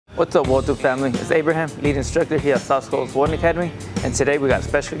What's up, Welding family? It's Abraham, lead instructor here at South Schofield Welding Academy, and today we got a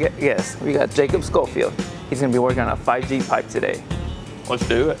special guest. We got Jacob Schofield. He's going to be working on a 5G pipe today. Let's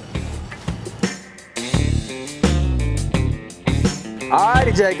do it.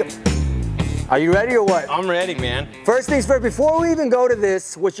 Alrighty, Jacob. Are you ready or what? I'm ready, man. First things first, before we even go to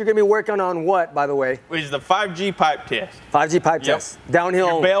this, what you're going to be working on what, by the way? Is the 5G pipe test. 5G pipe test. Downhill.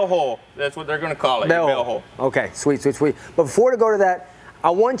 Your bell hole. That's what they're going to call it. Bell your bell hole. Okay, sweet, sweet, sweet. But before to go to that, I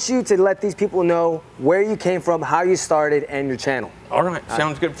want you to let these people know where you came from, how you started, and your channel. All right,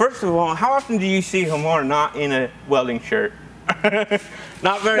 sounds good. First of all, how often do you see Hamar not in a welding shirt?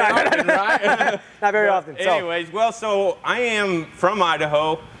 Not very often, right? Not very often. Anyways, well, so I am from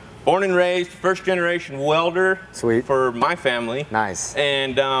Idaho, born and raised, first generation welder. Sweet. For my family. Nice.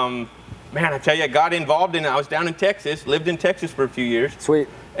 And man, I tell you, I got involved in it. I was down in Texas, lived in Texas for a few years. Sweet.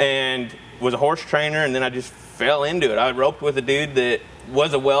 And was a horse trainer, and then I just fell into it. I roped with a dude that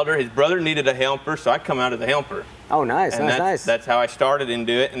was a welder. His brother needed a helper, so I come out as a helper. Oh, nice, and nice. That's how I started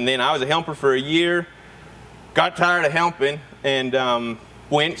into it. And then I was a helper for a year, got tired of helping, and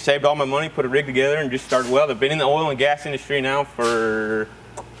went, saved all my money, put a rig together, and just started welding. I've been in the oil and gas industry now for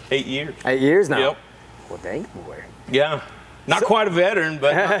 8 years. 8 years now? Yep. Well, dang, boy. Yeah. Not quite a veteran,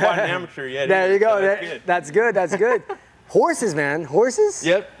 but not quite an amateur yet. There you go. So that's good. That's good. Horses, man. Horses?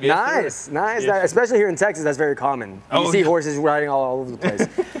 Yep. Yes, nice, sir. nice. Yes, especially here in Texas, that's very common. You see yeah. horses riding all over the place.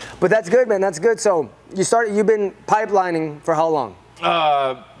 But that's good, man. That's good. So you've been pipelining for how long?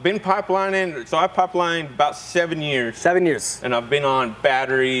 Been pipelining, so I pipelined about 7 years. 7 years. And I've been on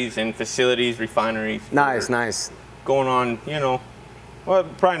batteries and facilities, refineries. Nice, nice. Going on, you know, well,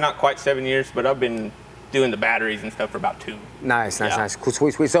 probably not quite 7 years, but I've been doing the batteries and stuff for about 2. Nice, nice, yeah. nice. Cool,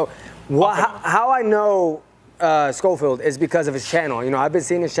 sweet, sweet. So how I know Schofield is because of his channel. You know, I've been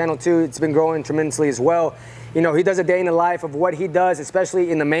seeing his channel too. It's been growing tremendously as well. You know, he does a day in the life of what he does, especially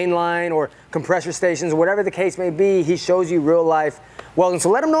in the main line or compressor stations, whatever the case may be. He shows you real life welding.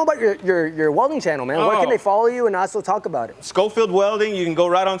 So let them know about your welding channel, man. Where can they follow you and also talk about it? Schofield Welding. You can go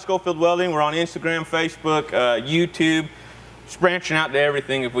right on Schofield Welding. We're on Instagram, Facebook, YouTube. Just branching out to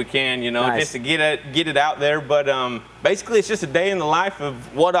everything if we can, you know, nice. just to get it out there. But basically, it's just a day in the life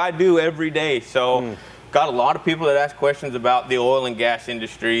of what I do every day. So. Got a lot of people that ask questions about the oil and gas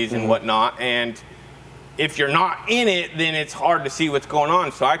industries and whatnot, and if you're not in it, then it's hard to see what's going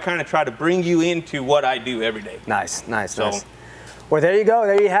on. So I kind of try to bring you into what I do every day. Nice, nice, nice. Well, there you go.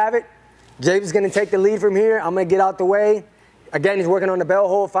 There you have it. James going to take the lead from here. I'm going to get out the way. Again, he's working on the bell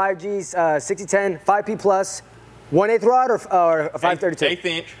hole 5Gs, 6010, 5P plus, 1/8 rod or a 532? 1/8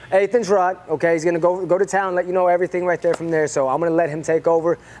 inch. 1/8 inch rod. Okay, he's going to go to town, let you know everything right there from there. So I'm going to let him take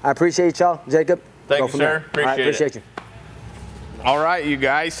over. I appreciate y'all. Jacob. Thank you, sir. Appreciate you. All right, you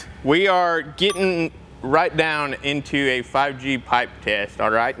guys. We are getting right down into a 5G pipe test,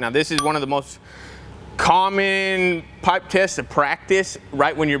 all right? Now, this is one of the most common pipe tests to practice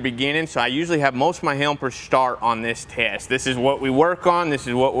right when you're beginning, so I usually have most of my helpers start on this test. This is what we work on, this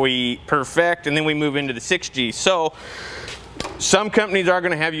is what we perfect, and then we move into the 6G. So, some companies are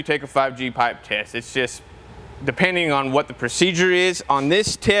gonna have you take a 5G pipe test. It's just depending on what the procedure is. On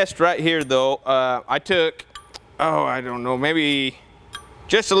this test right here though, I took, I don't know, maybe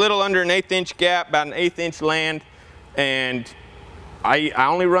just a little under an 1/8 inch gap, about an 1/8 inch land, and I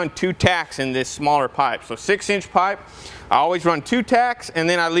only run 2 tacks in this smaller pipe. So 6-inch pipe, I always run 2 tacks, and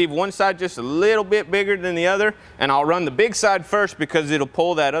then I leave one side just a little bit bigger than the other, and I'll run the big side first because it'll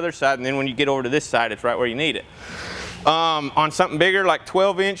pull that other side, and then when you get over to this side, it's right where you need it. On something bigger like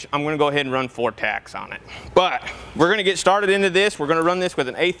 12-inch, I'm going to go ahead and run 4 tacks on it. But we're going to get started into this. We're going to run this with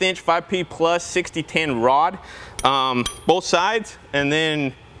an 1/8 inch 5P plus 6010 rod, both sides, and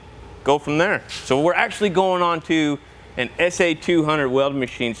then go from there. So we're actually going on to an SA200 welding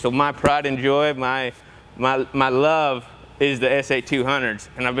machine. So my pride and joy, my love is the SA200s.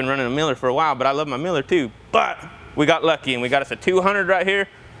 And I've been running a Miller for a while, but I love my Miller too. But we got lucky and we got us a 200 right here.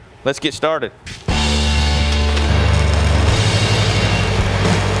 Let's get started.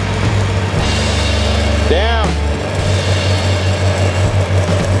 Down.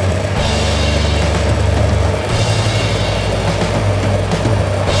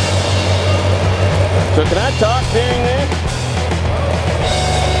 So can I talk during this?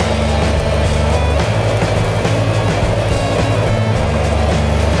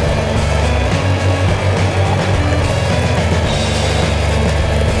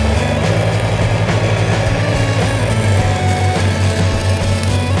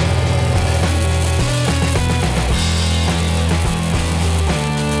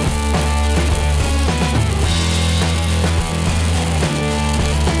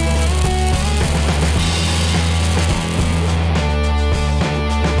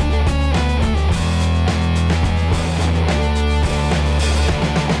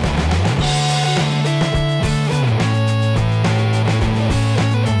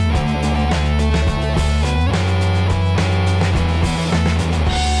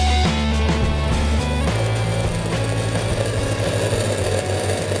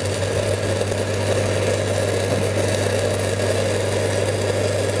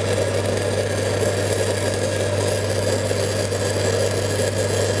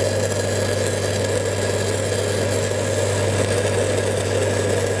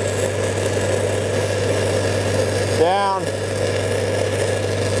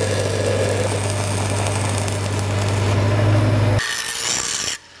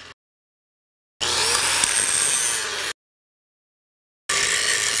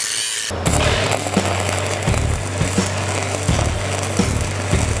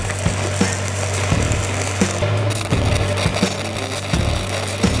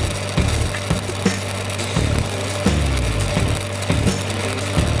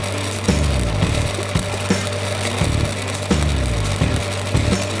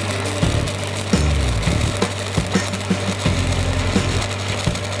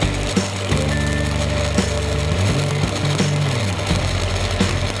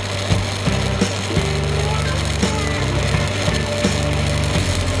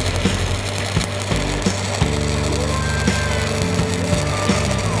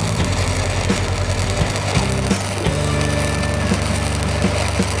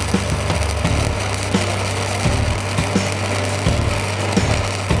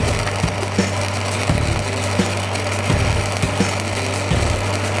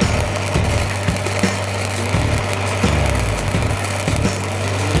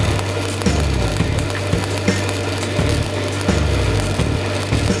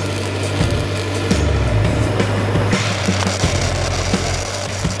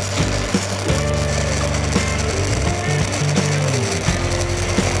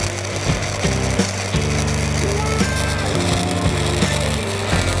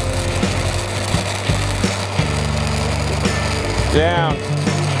 down.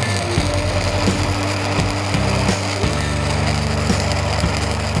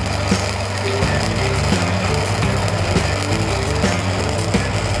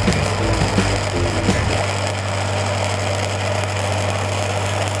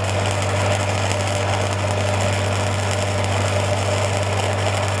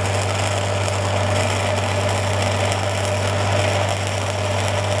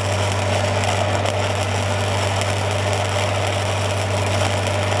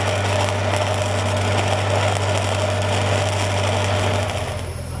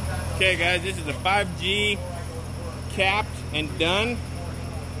 Okay guys, this is a 5G capped and done.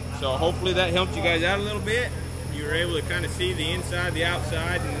 So hopefully that helped you guys out a little bit. You were able to kind of see the inside, the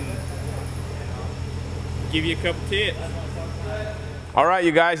outside, and give you a couple tips. All right,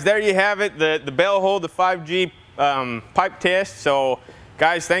 you guys, there you have it, the bell hole, the 5G pipe test. So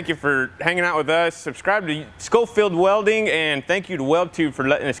guys, thank you for hanging out with us. Subscribe to Schofield Welding, and thank you to WeldTube for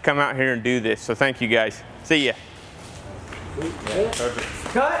letting us come out here and do this. So thank you guys. See ya.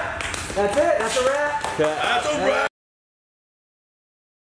 Cut. That's it. That's a wrap. That's a wrap.